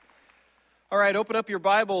All right, open up your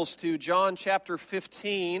Bibles to John chapter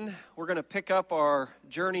 15. We're going to pick up our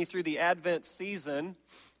journey through the Advent season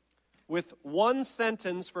with one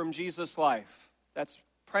sentence from Jesus' life. That's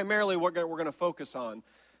primarily what we're going to focus on.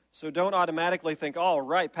 So don't automatically think, all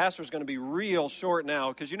right, pastor's going to be real short now,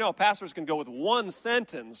 because you know pastors can go with one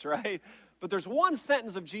sentence, right? But there's one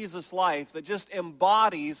sentence of Jesus' life that just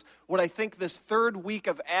embodies what I think this third week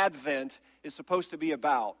of Advent is supposed to be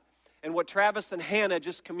about. And what Travis and Hannah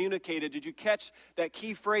just communicated, did you catch that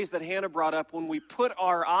key phrase that Hannah brought up? When we put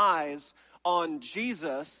our eyes on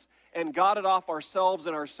Jesus and got it off ourselves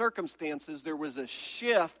and our circumstances, there was a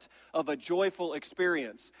shift of a joyful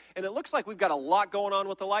experience. And it looks like we've got a lot going on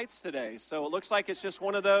with the lights today. So it looks like it's just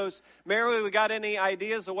one of those. Mary, we got any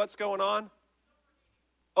ideas of what's going on?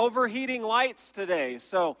 Overheating lights today.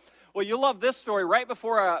 So, well, you'll love this story. Right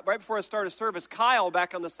before I started service, Kyle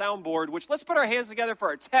back on the soundboard, which let's put our hands together for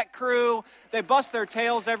our tech crew. They bust their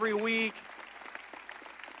tails every week.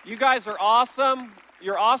 You guys are awesome.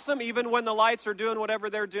 You're awesome even when the lights are doing whatever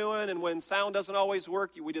they're doing and when sound doesn't always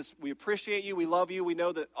work. We appreciate you. We love you. We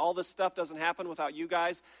know that all this stuff doesn't happen without you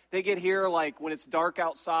guys. They get here like when it's dark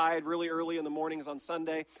outside, really early in the mornings on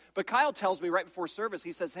Sunday. But Kyle tells me right before service,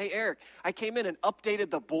 he says, hey, Eric, I came in and updated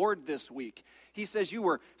the board this week. He says you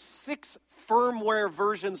were 6 firmware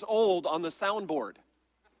versions old on the soundboard.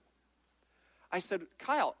 I said,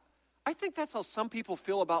 Kyle, I think that's how some people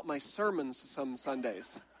feel about my sermons some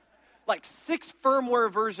Sundays. Like 6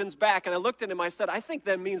 firmware versions back, and I looked at him, I said, I think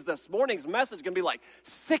that means this morning's message is going to be like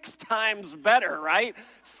 6 times better, right?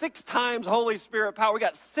 6 times Holy Spirit power. We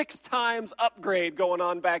got 6 times upgrade going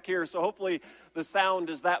on back here, so hopefully the sound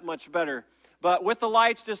is that much better. But with the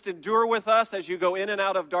lights, just endure with us as you go in and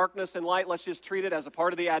out of darkness and light. Let's just treat it as a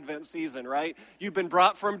part of the Advent season, right? You've been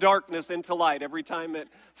brought from darkness into light every time it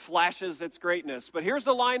flashes its greatness. But here's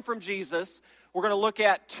the line from Jesus. We're going to look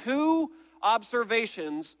at 2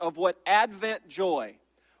 observations of what Advent joy,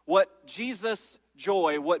 what Jesus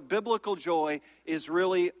joy, what biblical joy is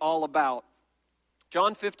really all about.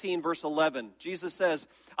 John 15, verse 11, Jesus says,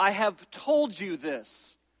 I have told you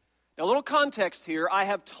this. Now, a little context here. I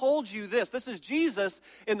have told you this. This is Jesus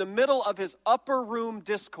in the middle of his upper room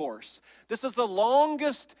discourse. This is the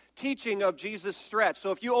longest teaching of Jesus' stretch. So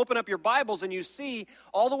if you open up your Bibles and you see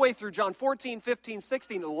all the way through John 14, 15,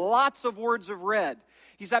 16, lots of words of red.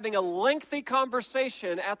 He's having a lengthy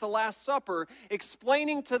conversation at the Last Supper,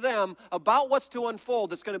 explaining to them about what's to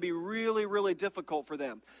unfold that's going to be really, really difficult for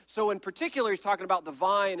them. So in particular, he's talking about the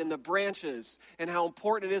vine and the branches and how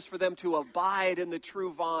important it is for them to abide in the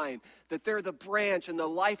true vine, that they're the branch and the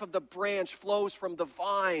life of the branch flows from the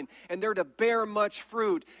vine, and they're to bear much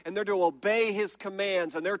fruit, and they're to obey his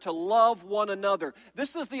commands, and they're to love one another.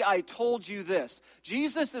 This is the I told you this.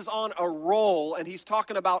 Jesus is on a roll, and he's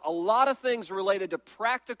talking about a lot of things related to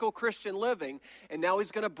practical Christian living, and now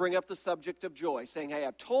he's going to bring up the subject of joy, saying, hey,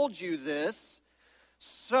 I've told you this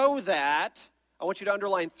so that, I want you to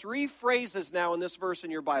underline 3 phrases now in this verse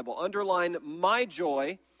in your Bible. Underline my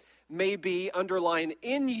joy, may be underline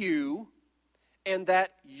in you, and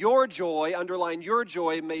that your joy, underline your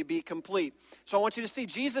joy, may be complete. So I want you to see,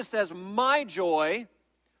 Jesus says, my joy,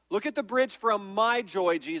 look at the bridge from my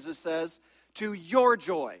joy, Jesus says, to your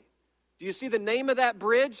joy. Do you see the name of that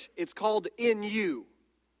bridge? It's called in you.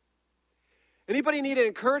 Anybody need an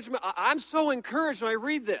encouragement? I'm so encouraged when I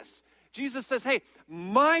read this. Jesus says, hey,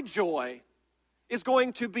 my joy is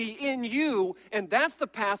going to be in you, and that's the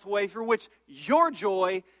pathway through which your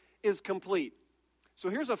joy is complete. So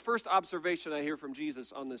here's a first observation I hear from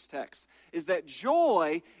Jesus on this text, is that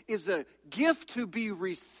joy is a gift to be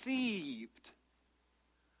received,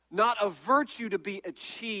 not a virtue to be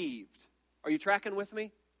achieved. Are you tracking with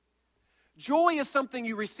me? Joy is something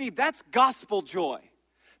you receive. That's gospel joy.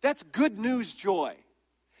 That's good news joy.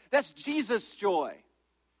 That's Jesus joy.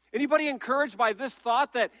 Anybody encouraged by this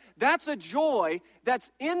thought that that's a joy that's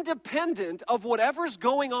independent of whatever's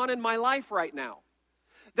going on in my life right now?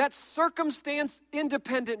 That's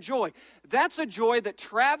circumstance-independent joy. That's a joy that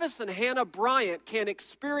Travis and Hannah Bryant can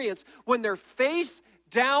experience when they're face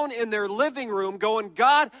down in their living room going,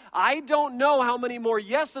 God, I don't know how many more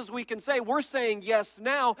yeses we can say. We're saying yes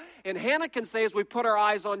now. And Hannah can say, as we put our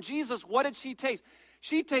eyes on Jesus, what did she taste?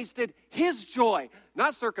 She tasted his joy,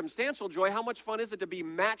 not circumstantial joy. How much fun is it to be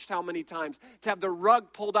matched how many times? To have the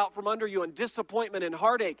rug pulled out from under you and disappointment and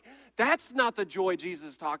heartache. That's not the joy Jesus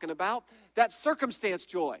is talking about. That's circumstance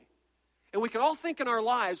joy. And we can all think in our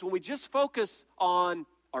lives when we just focus on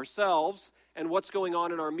ourselves and what's going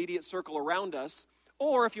on in our immediate circle around us,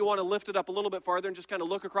 or if you want to lift it up a little bit farther and just kind of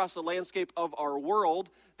look across the landscape of our world,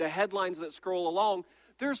 the headlines that scroll along,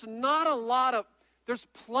 there's not a lot of there's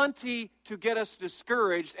plenty to get us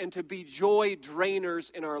discouraged and to be joy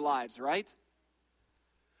drainers in our lives, right?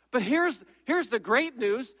 But here's the great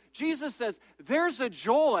news. Jesus says there's a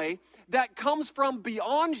joy that comes from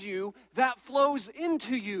beyond you that flows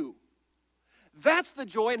into you. That's the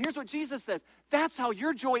joy, and here's what Jesus says. That's how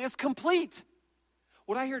your joy is complete.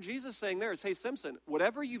 What I hear Jesus saying there is, hey, Simpson,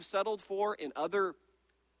 whatever you've settled for in other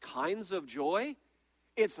kinds of joy,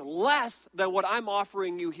 it's less than what I'm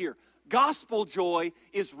offering you here. Gospel joy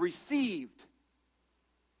is received.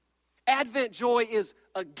 Advent joy is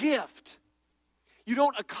a gift. You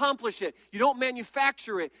don't accomplish it. You don't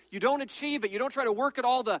manufacture it. You don't achieve it. You don't try to work at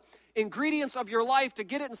all the ingredients of your life to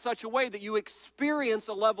get it in such a way that you experience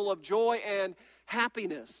a level of joy and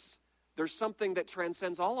happiness. There's something that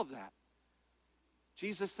transcends all of that.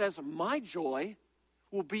 Jesus says, my joy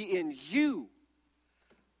will be in you.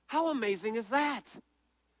 How amazing is that?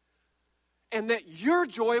 And that your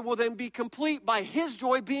joy will then be complete by his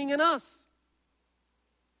joy being in us.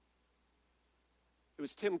 It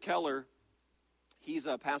was Tim Keller. He's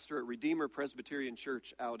a pastor at Redeemer Presbyterian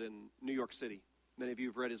Church out in New York City. Many of you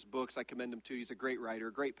have read his books. I commend him to you. He's a great writer,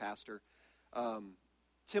 a great pastor.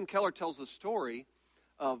 Tim Keller tells the story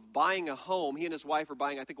of buying a home. He and his wife are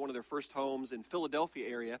buying, I think, one of their first homes in Philadelphia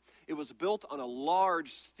area. It was built on a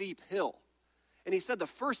large, steep hill. And he said the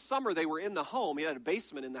first summer they were in the home, he had a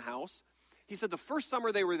basement in the house. He said the first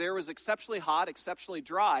summer they were there was exceptionally hot, exceptionally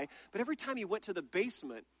dry. But every time he went to the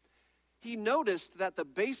basement, he noticed that the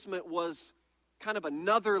basement was kind of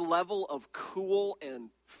another level of cool and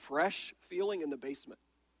fresh feeling in the basement.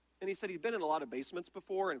 And he said he'd been in a lot of basements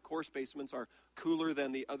before, and of course basements are cooler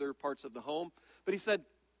than the other parts of the home. But he said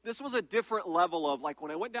this was a different level of, like,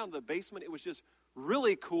 when I went down to the basement, it was just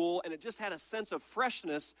really cool, and it just had a sense of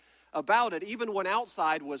freshness about it, even when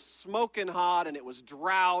outside was smoking hot and it was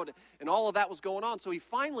drought and all of that was going on. So he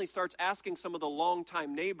finally starts asking some of the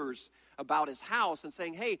longtime neighbors about his house and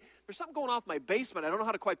saying, hey, there's something going on with my basement. I don't know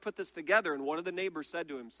how to quite put this together. And one of the neighbors said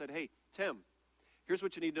to him, hey, Tim, here's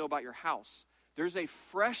what you need to know about your house. There's a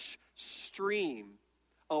fresh stream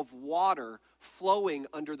of water flowing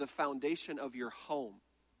under the foundation of your home.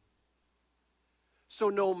 So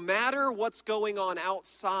no matter what's going on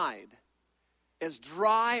outside, as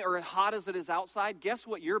dry or as hot as it is outside, guess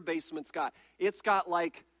what your basement's got? It's got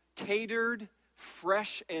like catered,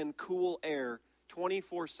 fresh, and cool air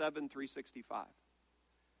 24/7, 365.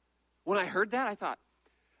 When I heard that, I thought,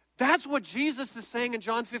 that's what Jesus is saying in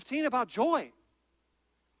John 15 about joy.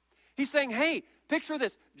 He's saying, hey, picture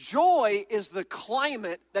this. Joy is the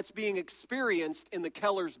climate that's being experienced in the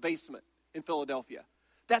Keller's basement in Philadelphia.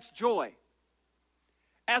 That's joy.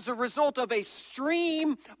 As a result of a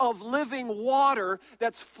stream of living water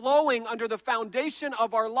that's flowing under the foundation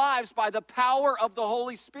of our lives by the power of the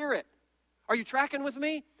Holy Spirit. Are you tracking with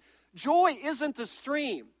me? Joy isn't the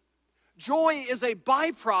stream. Joy is a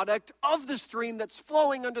byproduct of the stream that's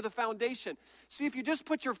flowing under the foundation. See, if you just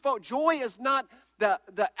put your joy is not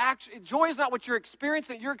joy is not what you're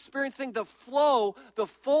experiencing. You're experiencing the flow, the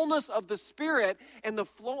fullness of the Spirit, and the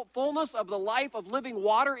fullness of the life of living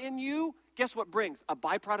water in you. Guess what brings? A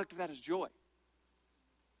byproduct of that is joy.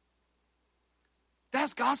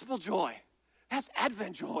 That's gospel joy. That's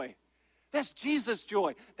Advent joy. That's Jesus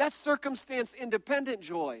joy. That's circumstance-independent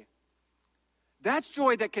joy. That's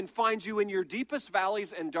joy that can find you in your deepest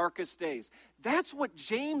valleys and darkest days. That's what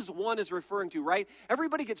James 1 is referring to, right?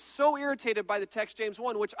 Everybody gets so irritated by the text James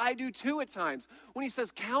 1, which I do too at times, when he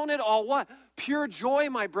says, count it all what? Pure joy,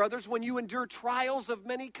 my brothers, when you endure trials of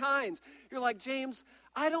many kinds. You're like, James,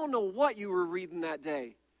 I don't know what you were reading that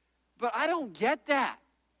day, but I don't get that.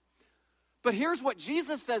 But here's what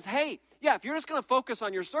Jesus says, hey, yeah, if you're just going to focus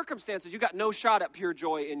on your circumstances, you got no shot at pure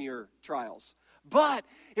joy in your trials. But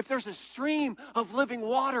if there's a stream of living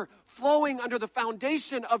water flowing under the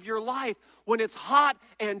foundation of your life, when it's hot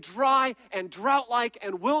and dry and drought-like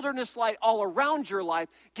and wilderness-like all around your life,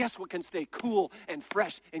 guess what can stay cool and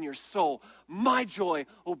fresh in your soul? My joy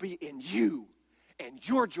will be in you, and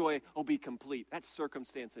your joy will be complete. That's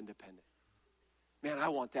circumstance independent. Man, I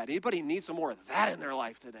want that. Anybody need some more of that in their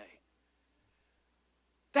life today?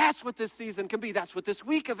 That's what this season can be. That's what this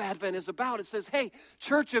week of Advent is about. It says, hey,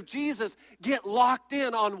 Church of Jesus, get locked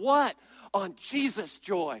in on what? On Jesus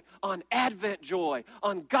joy, on Advent joy,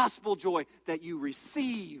 on gospel joy that you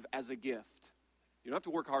receive as a gift. You don't have to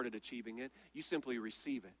work hard at achieving it. You simply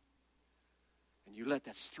receive it. And you let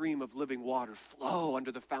that stream of living water flow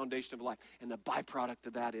under the foundation of life. And the byproduct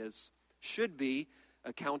of that should be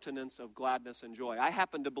a countenance of gladness and joy. I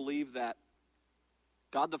happen to believe that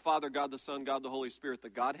God the Father, God the Son, God the Holy Spirit, the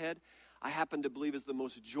Godhead, I happen to believe is the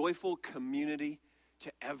most joyful community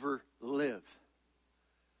to ever live.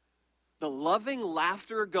 the loving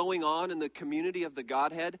laughter going on in the community of the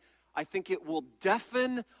Godhead, I think it will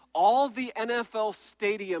deafen all the NFL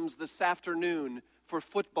stadiums this afternoon for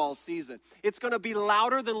football season. It's going to be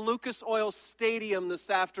louder than Lucas Oil Stadium this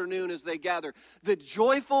afternoon as they gather. The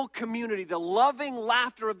joyful community, the loving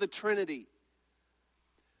laughter of the Trinity.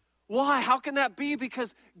 Why? How can that be?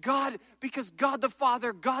 Because God the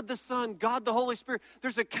Father, God the Son, God the Holy Spirit,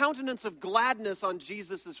 there's a countenance of gladness on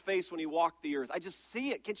Jesus' face when he walked the earth. I just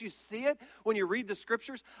see it. Can't you see it when you read the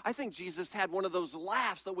scriptures? I think Jesus had one of those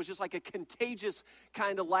laughs that was just like a contagious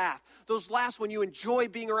kind of laugh. Those laughs when you enjoy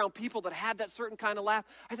being around people that had that certain kind of laugh.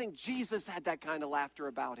 I think Jesus had that kind of laughter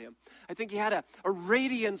about him. I think he had a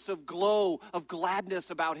radiance of glow, of gladness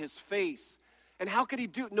about his face. And how could he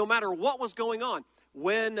do it no matter what was going on?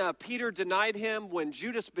 When Peter denied him, when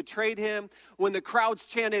Judas betrayed him, when the crowds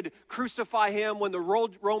chanted, "Crucify him," when the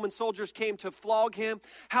Roman soldiers came to flog him,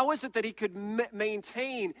 how is it that he could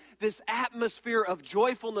maintain this atmosphere of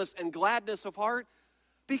joyfulness and gladness of heart?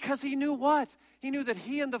 Because he knew what? He knew that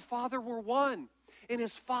he and the Father were one, and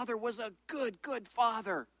his Father was a good, good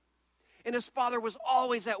Father. And his Father was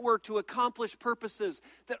always at work to accomplish purposes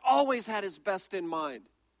that always had his best in mind.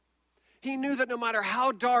 He knew that no matter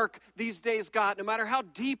how dark these days got, no matter how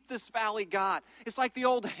deep this valley got, it's like the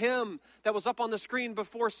old hymn that was up on the screen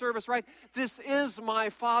before service, right? This is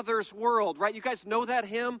my Father's world, right? You guys know that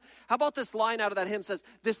hymn? How about this line out of that hymn says,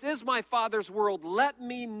 "This is my Father's world, let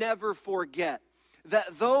me never forget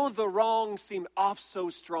that though the wrong seemed oft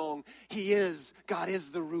so strong, God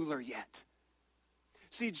is the ruler yet."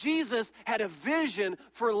 See, Jesus had a vision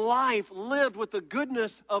for life lived with the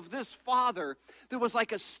goodness of this Father that was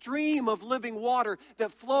like a stream of living water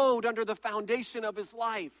that flowed under the foundation of his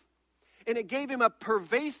life. And it gave him a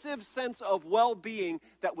pervasive sense of well-being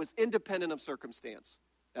that was independent of circumstance.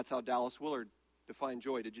 That's how Dallas Willard defined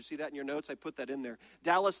joy. Did you see that in your notes? I put that in there.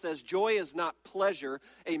 Dallas says, joy is not pleasure,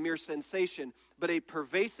 a mere sensation, but a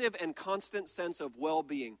pervasive and constant sense of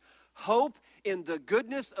well-being. Hope in the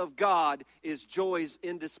goodness of God is joy's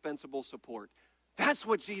indispensable support. That's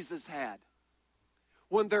what Jesus had.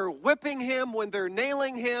 When they're whipping him, when they're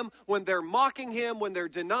nailing him, when they're mocking him, when they're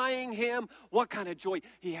denying him, what kind of joy?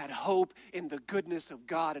 He had hope in the goodness of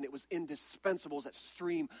God, and it was indispensable as that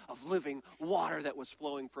stream of living water that was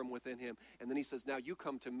flowing from within him. And then he says, now you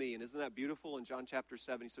come to me. And isn't that beautiful? In John chapter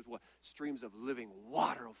 7, he says, what? Streams of living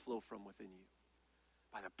water will flow from within you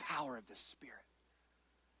by the power of the Spirit.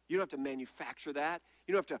 You don't have to manufacture that.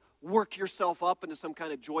 You don't have to work yourself up into some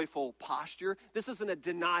kind of joyful posture. This isn't a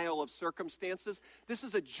denial of circumstances. This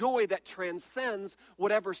is a joy that transcends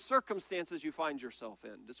whatever circumstances you find yourself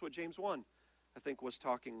in. This is what James 1, I think, was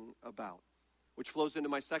talking about, which flows into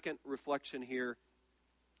my second reflection here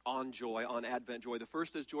on joy, on Advent joy. The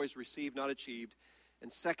first is joy is received, not achieved.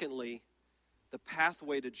 And secondly, the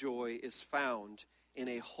pathway to joy is found in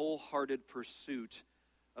a wholehearted pursuit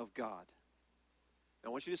of God. Now,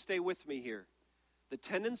 I want you to stay with me here. The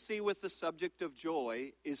tendency with the subject of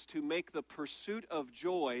joy is to make the pursuit of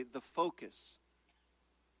joy the focus.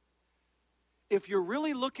 If you're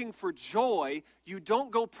really looking for joy, you don't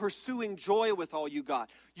go pursuing joy with all you got.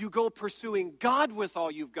 You go pursuing God with all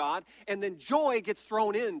you've got, and then joy gets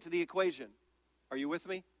thrown into the equation. Are you with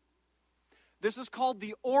me? This is called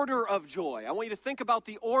the order of joy. I want you to think about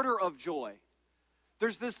the order of joy.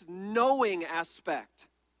 There's this knowing aspect.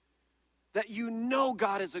 That you know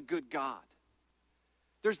God is a good God.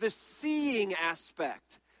 There's this seeing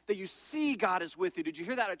aspect that you see God is with you. Did you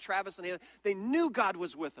hear that at Travis and Hannah? They knew God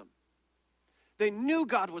was with them. They knew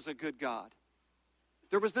God was a good God.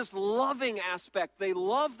 There was this loving aspect. They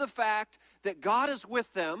love the fact that God is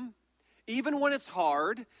with them even when it's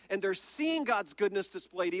hard, and they're seeing God's goodness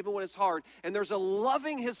displayed even when it's hard, and there's a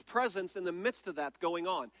loving his presence in the midst of that going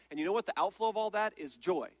on. And you know what? The outflow of all that is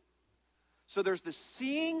joy. So there's the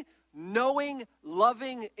seeing, knowing,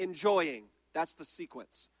 loving, enjoying. That's the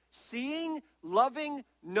sequence. Seeing, loving,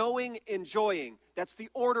 knowing, enjoying. That's the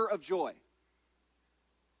order of joy.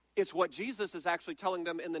 It's what Jesus is actually telling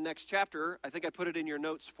them in the next chapter. I think I put it in your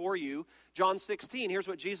notes for you. John 16, here's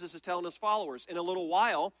what Jesus is telling his followers. In a little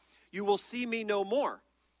while, you will see me no more.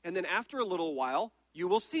 And then after a little while, you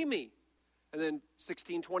will see me. And then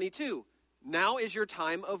 16:22, now is your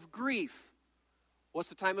time of grief. What's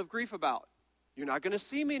the time of grief about? You're not going to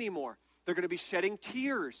see me anymore. They're going to be shedding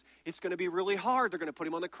tears. It's going to be really hard. They're going to put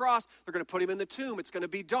him on the cross. They're going to put him in the tomb. It's going to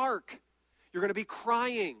be dark. You're going to be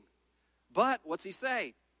crying. But, what's he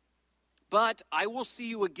say? But I will see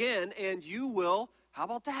you again, and you will, how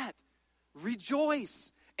about that?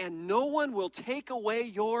 Rejoice, and no one will take away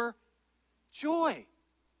your joy.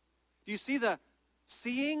 Do you see the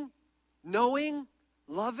seeing, knowing,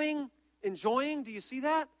 loving, enjoying? Do you see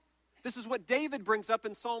that? This is what David brings up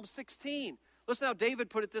in Psalm 16. Listen how David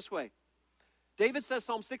put it this way. David says,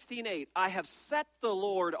 Psalm 16:8, I have set the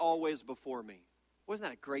Lord always before me. Wasn't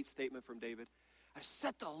that a great statement from David? I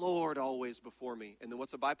set the Lord always before me. And then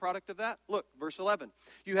what's a byproduct of that? Look, verse 11.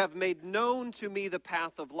 You have made known to me the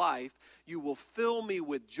path of life. You will fill me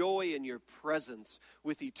with joy in your presence,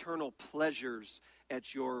 with eternal pleasures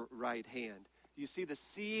at your right hand. Do you see the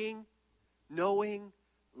seeing, knowing,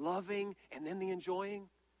 loving, and then the enjoying?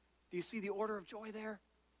 Do you see the order of joy there?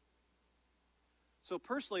 So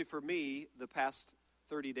personally for me, the past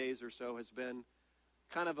 30 days or so has been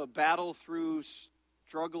kind of a battle through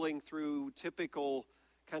struggling through typical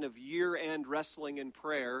kind of year-end wrestling in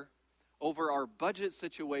prayer over our budget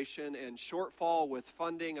situation and shortfall with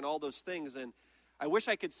funding and all those things. And I wish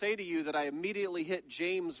I could say to you that I immediately hit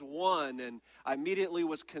James 1 and I immediately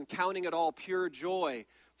was counting it all pure joy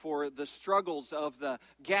for the struggles of the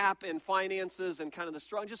gap in finances and kind of the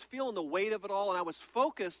struggle, just feeling the weight of it all. And I was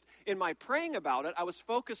focused in my praying about it. I was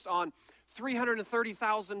focused on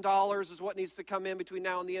 $330,000 is what needs to come in between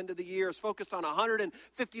now and the end of the year. I was focused on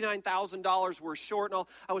 $159,000 we're short and all.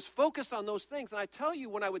 I was focused on those things. And I tell you,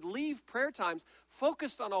 when I would leave prayer times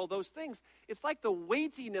focused on all those things, it's like the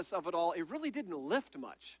weightiness of it all, it really didn't lift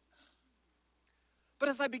much. But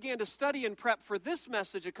as I began to study and prep for this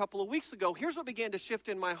message a couple of weeks ago, here's what began to shift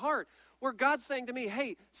in my heart, where God's saying to me,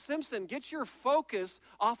 hey, Simpson, get your focus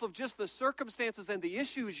off of just the circumstances and the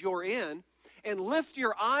issues you're in, and lift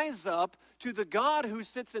your eyes up to the God who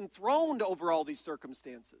sits enthroned over all these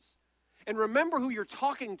circumstances. And remember who you're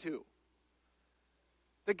talking to.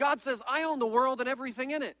 That God says, I own the world and everything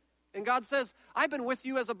in it. And God says, I've been with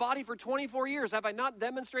you as a body for 24 years. Have I not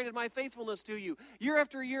demonstrated my faithfulness to you year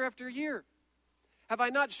after year after year? Have I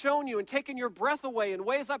not shown you and taken your breath away in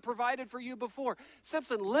ways I've provided for you before?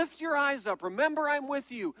 Simpson, lift your eyes up. Remember, I'm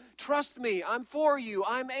with you. Trust me. I'm for you.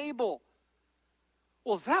 I'm able.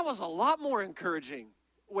 Well, that was a lot more encouraging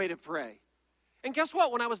way to pray. And guess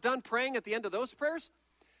what? When I was done praying at the end of those prayers,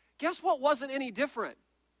 guess what wasn't any different?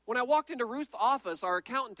 When I walked into Ruth's office, our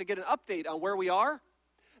accountant, to get an update on where we are,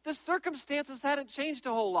 the circumstances hadn't changed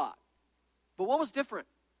a whole lot. But what was different?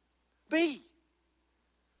 Me.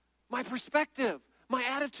 My perspective. My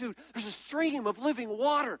attitude. There's a stream of living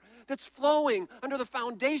water that's flowing under the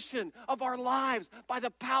foundation of our lives by the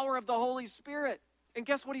power of the Holy Spirit. And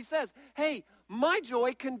guess what he says? Hey, my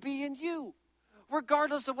joy can be in you,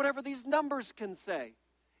 regardless of whatever these numbers can say.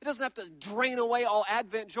 It doesn't have to drain away all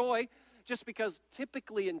Advent joy, just because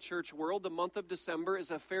typically in church world, the month of December is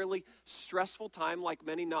a fairly stressful time, like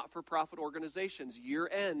many not-for-profit organizations. Year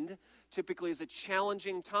end typically is a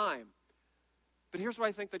challenging time. But here's what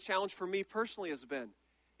I think the challenge for me personally has been.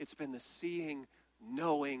 It's been the seeing,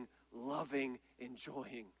 knowing, loving,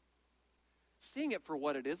 enjoying. Seeing it for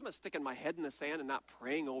what it is. I'm not sticking my head in the sand and not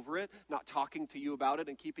praying over it, not talking to you about it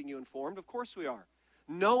and keeping you informed. Of course we are.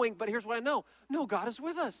 Knowing, but here's what I know. No, God is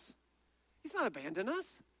with us. He's not abandoned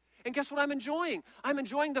us. And guess what I'm enjoying? I'm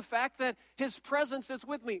enjoying the fact that his presence is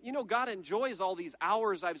with me. You know, God enjoys all these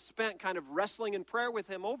hours I've spent kind of wrestling in prayer with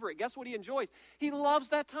him over it. Guess what he enjoys? He loves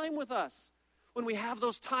that time with us. When we have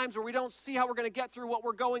those times where we don't see how we're going to get through what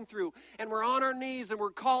we're going through, and we're on our knees and we're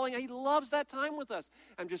calling, he loves that time with us.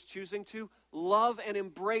 I'm just choosing to love and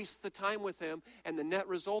embrace the time with him, and the net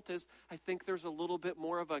result is I think there's a little bit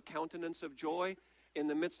more of a countenance of joy in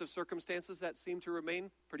the midst of circumstances that seem to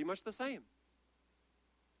remain pretty much the same.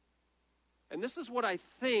 And this is what I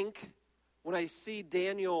think when I see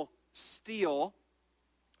Daniel Steele,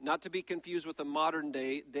 not to be confused with the modern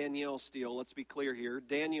day Danielle Steele, let's be clear here.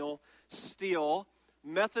 Daniel Steele,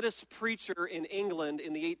 Methodist preacher in England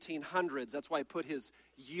in the 1800s. That's why I put his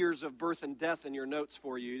years of birth and death in your notes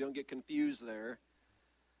for you. You don't get confused there.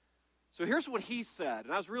 So here's what he said,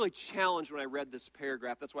 and I was really challenged when I read this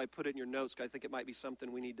paragraph. That's why I put it in your notes, because I think it might be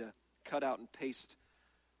something we need to cut out and paste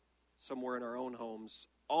somewhere in our own homes.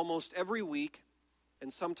 Almost every week,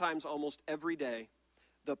 and sometimes almost every day,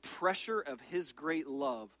 the pressure of his great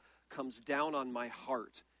love comes down on my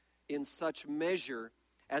heart in such measure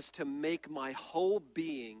as to make my whole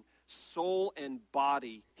being, soul and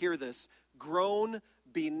body, hear this, groan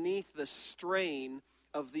beneath the strain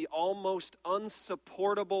of the almost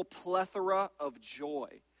unsupportable plethora of joy.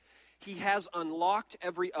 He has unlocked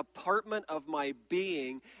every apartment of my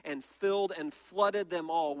being and filled and flooded them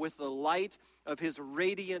all with the light of his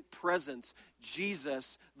radiant presence,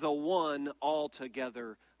 Jesus, the one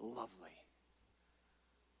altogether lovely.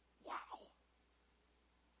 Wow.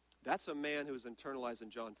 That's a man who was internalized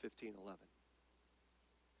in John 15:11.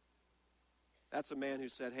 That's a man who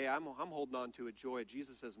said, hey, I'm holding on to a joy.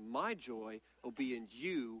 Jesus says, my joy will be in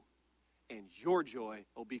you and your joy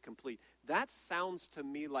will be complete. That sounds to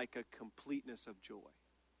me like a completeness of joy,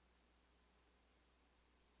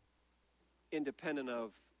 independent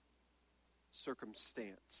of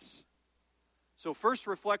circumstance. So first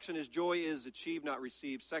reflection is joy is achieved, not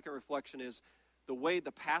received. Second reflection is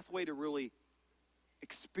the pathway to really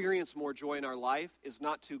experience more joy in our life is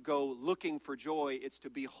not to go looking for joy, it's to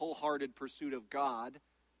be wholehearted pursuit of God.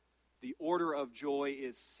 The order of joy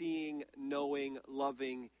is seeing, knowing,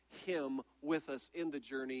 loving Him with us in the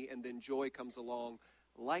journey, and then joy comes along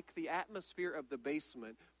like the atmosphere of the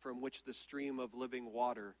basement from which the stream of living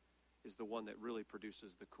water is the one that really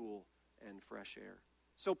produces the cool and fresh air.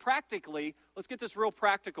 So practically, let's get this real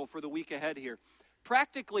practical for the week ahead here.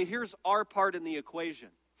 Practically, here's our part in the equation.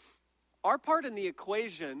 Our part in the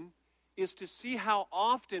equation is to see how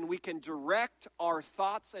often we can direct our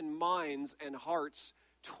thoughts and minds and hearts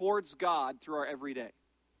towards God through our everyday.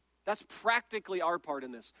 That's practically our part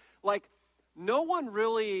in this. Like, no one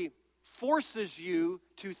really forces you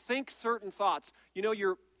to think certain thoughts. You know,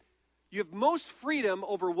 you have most freedom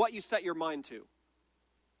over what you set your mind to.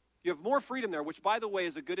 You have more freedom there, which, by the way,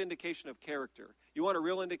 is a good indication of character. You want a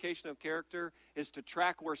real indication of character is to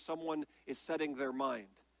track where someone is setting their mind,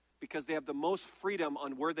 because they have the most freedom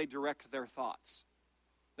on where they direct their thoughts.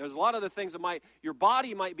 There's a lot of the things your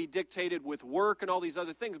body might be dictated with work and all these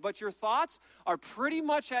other things, but your thoughts are pretty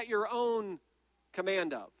much at your own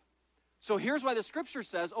command of. So here's why the scripture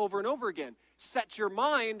says over and over again, set your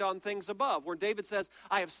mind on things above, where David says,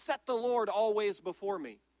 I have set the Lord always before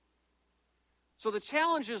me. So the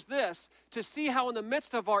challenge is this, to see how in the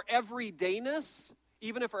midst of our everydayness,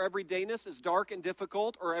 even if our everydayness is dark and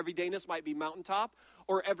difficult, or everydayness might be mountaintop,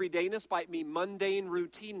 or everydayness might be mundane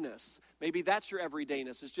routineness. Maybe that's your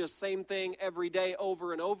everydayness. It's just same thing every day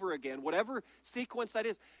over and over again. Whatever sequence that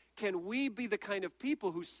is, can we be the kind of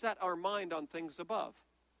people who set our mind on things above?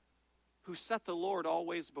 Who set the Lord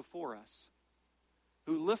always before us?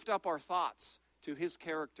 Who lift up our thoughts to His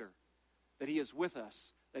character, that He is with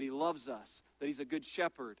us, that He loves us, that He's a good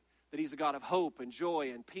shepherd, that He's a God of hope and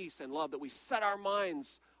joy and peace and love, that we set our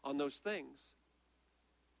minds on those things.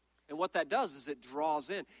 And what that does is it draws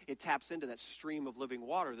in, it taps into that stream of living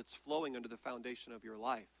water that's flowing under the foundation of your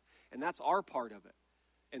life. And that's our part of it.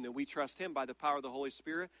 And then we trust Him by the power of the Holy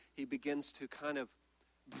Spirit. He begins to kind of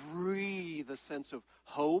breathe a sense of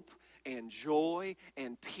hope and joy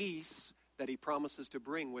and peace that He promises to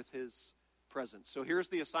bring with His presence. So here's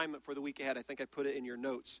the assignment for the week ahead. I think I put it in your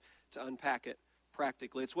notes to unpack it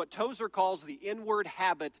practically. It's what Tozer calls the inward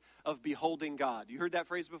habit of beholding God. You heard that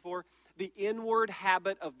phrase before? The inward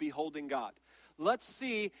habit of beholding God. Let's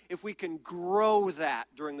see if we can grow that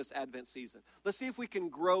during this Advent season. Let's see if we can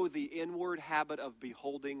grow the inward habit of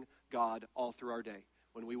beholding God all through our day.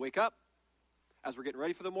 When we wake up, as we're getting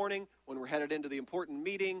ready for the morning, when we're headed into the important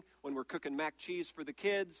meeting, when we're cooking mac cheese for the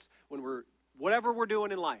kids, whatever we're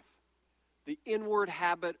doing in life. The inward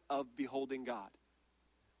habit of beholding God.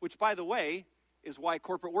 Which, by the way, is why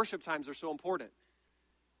corporate worship times are so important.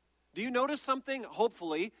 Do you notice something,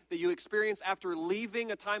 hopefully, that you experience after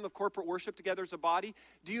leaving a time of corporate worship together as a body?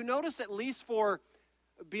 Do you notice at least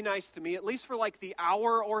be nice to me, at least for like the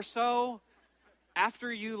hour or so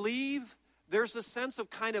after you leave, there's a sense of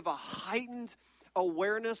kind of a heightened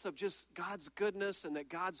awareness of just God's goodness and that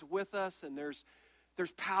God's with us, and there's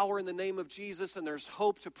power in the name of Jesus, and there's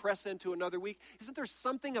hope to press into another week. Isn't there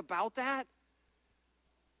something about that?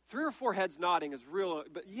 3 or 4 heads nodding is real,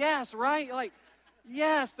 but yes, right? Like,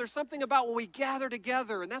 yes, there's something about when we gather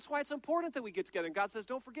together, and that's why it's important that we get together. And God says,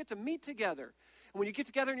 don't forget to meet together. And when you get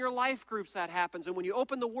together in your life groups, that happens. And when you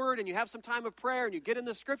open the Word and you have some time of prayer and you get in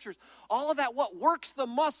the Scriptures, all of that, what works the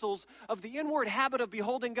muscles of the inward habit of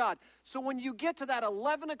beholding God. So when you get to that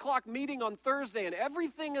 11 o'clock meeting on Thursday and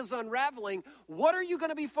everything is unraveling, what are you going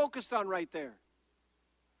to be focused on right there?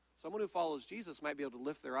 Someone who follows Jesus might be able to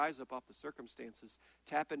lift their eyes up off the circumstances,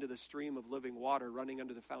 tap into the stream of living water running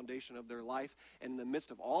under the foundation of their life, and in the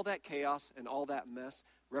midst of all that chaos and all that mess,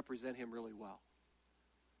 represent Him really well.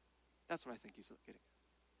 That's what I think he's getting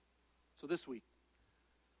at. So this week,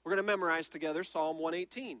 we're going to memorize together Psalm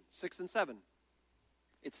 118, 6 and 7.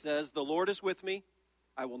 It says, the Lord is with me,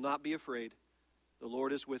 I will not be afraid. The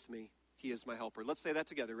Lord is with me, He is my helper. Let's say that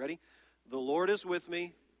together. Ready? The Lord is with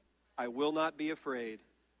me, I will not be afraid.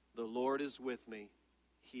 The Lord is with me,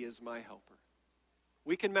 He is my helper.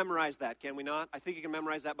 We can memorize that, can we not? I think you can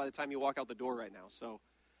memorize that by the time you walk out the door right now. So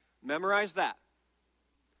memorize that.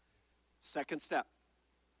 Second step.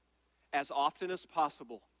 As often as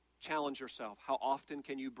possible, challenge yourself. How often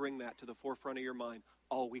can you bring that to the forefront of your mind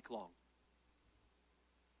all week long?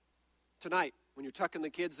 Tonight, when you're tucking the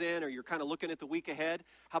kids in or you're kind of looking at the week ahead,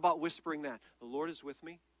 how about whispering that? The Lord is with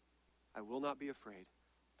me. I will not be afraid.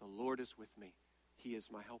 The Lord is with me. He is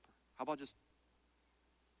my helper. How about just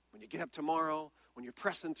when you get up tomorrow, when you're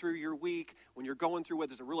pressing through your week, when you're going through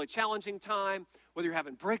whether it's a really challenging time, whether you're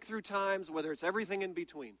having breakthrough times, whether it's everything in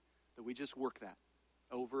between, that we just work that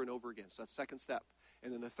over and over again. So that's the second step.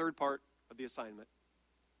 And then the third part of the assignment,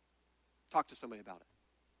 talk to somebody about it.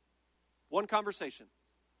 One conversation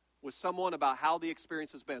with someone about how the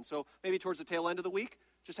experience has been. So maybe towards the tail end of the week,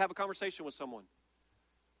 just have a conversation with someone.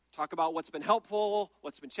 Talk about what's been helpful,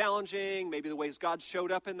 what's been challenging, maybe the ways God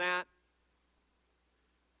showed up in that.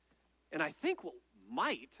 And I think what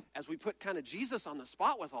might, as we put kind of Jesus on the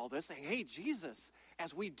spot with all this, saying, hey, Jesus,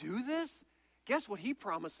 as we do this, guess what he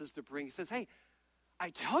promises to bring? He says, hey, I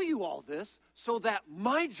tell you all this so that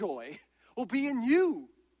my joy will be in you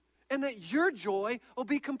and that your joy will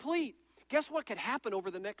be complete. Guess what could happen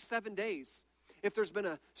over the next 7 days? If there's been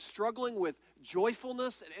a struggling with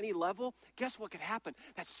joyfulness at any level, guess what could happen?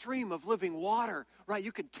 That stream of living water, right?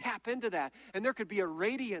 You could tap into that, and there could be a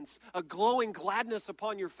radiance, a glowing gladness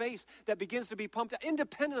upon your face that begins to be pumped out,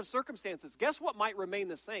 independent of circumstances. Guess what might remain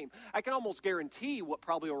the same? I can almost guarantee what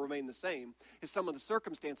probably will remain the same is some of the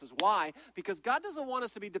circumstances. Why? Because God doesn't want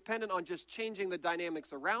us to be dependent on just changing the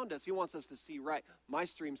dynamics around us. He wants us to see, right, my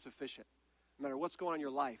stream's sufficient. No matter what's going on in your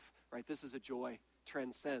life, right, this is a joy,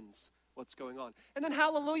 transcends what's going on. And then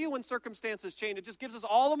hallelujah when circumstances change. It just gives us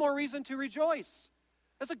all the more reason to rejoice.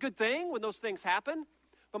 That's a good thing when those things happen.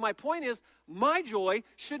 But my point is, my joy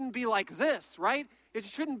shouldn't be like this, right? It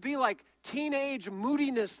shouldn't be like teenage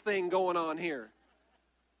moodiness thing going on here.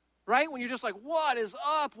 Right? When you're just like, what is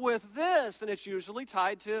up with this? And it's usually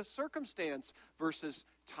tied to circumstance versus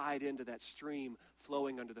tied into that stream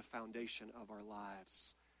flowing under the foundation of our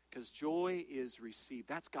lives. Because joy is received.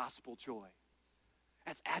 That's gospel joy.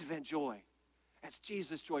 That's Advent joy. That's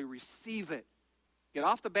Jesus joy. Receive it. Get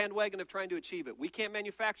off the bandwagon of trying to achieve it. We can't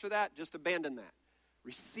manufacture that. Just abandon that.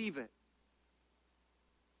 Receive it.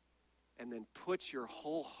 And then put your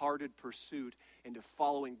wholehearted pursuit into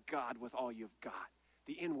following God with all you've got.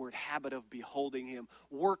 The inward habit of beholding him.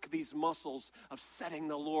 Work these muscles of setting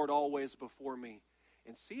the Lord always before me.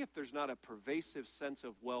 And see if there's not a pervasive sense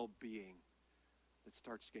of well-being that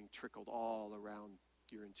starts getting trickled all around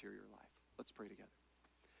your interior life. Let's pray together.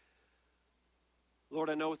 Lord,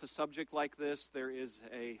 I know with a subject like this, there is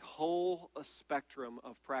a whole spectrum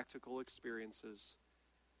of practical experiences.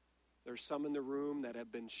 There's some in the room that have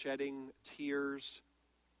been shedding tears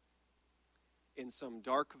in some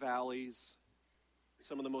dark valleys,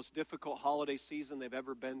 some of the most difficult holiday season they've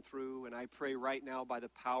ever been through. And I pray right now by the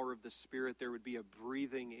power of the Spirit, there would be a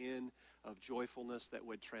breathing in of joyfulness that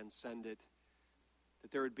would transcend it.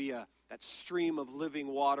 That there would be that stream of living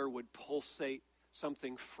water would pulsate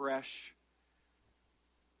something fresh.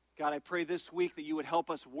 God, I pray this week that you would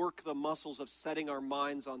help us work the muscles of setting our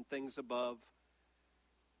minds on things above.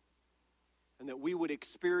 And that we would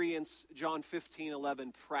experience John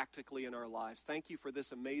 15:11 practically in our lives. Thank you for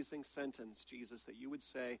this amazing sentence, Jesus, that you would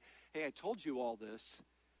say, hey, I told you all this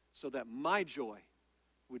so that my joy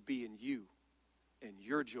would be in you and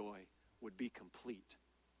your joy would be complete.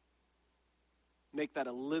 Make that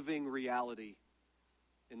a living reality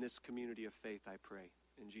in this community of faith, I pray.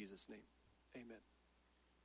 In Jesus' name, amen.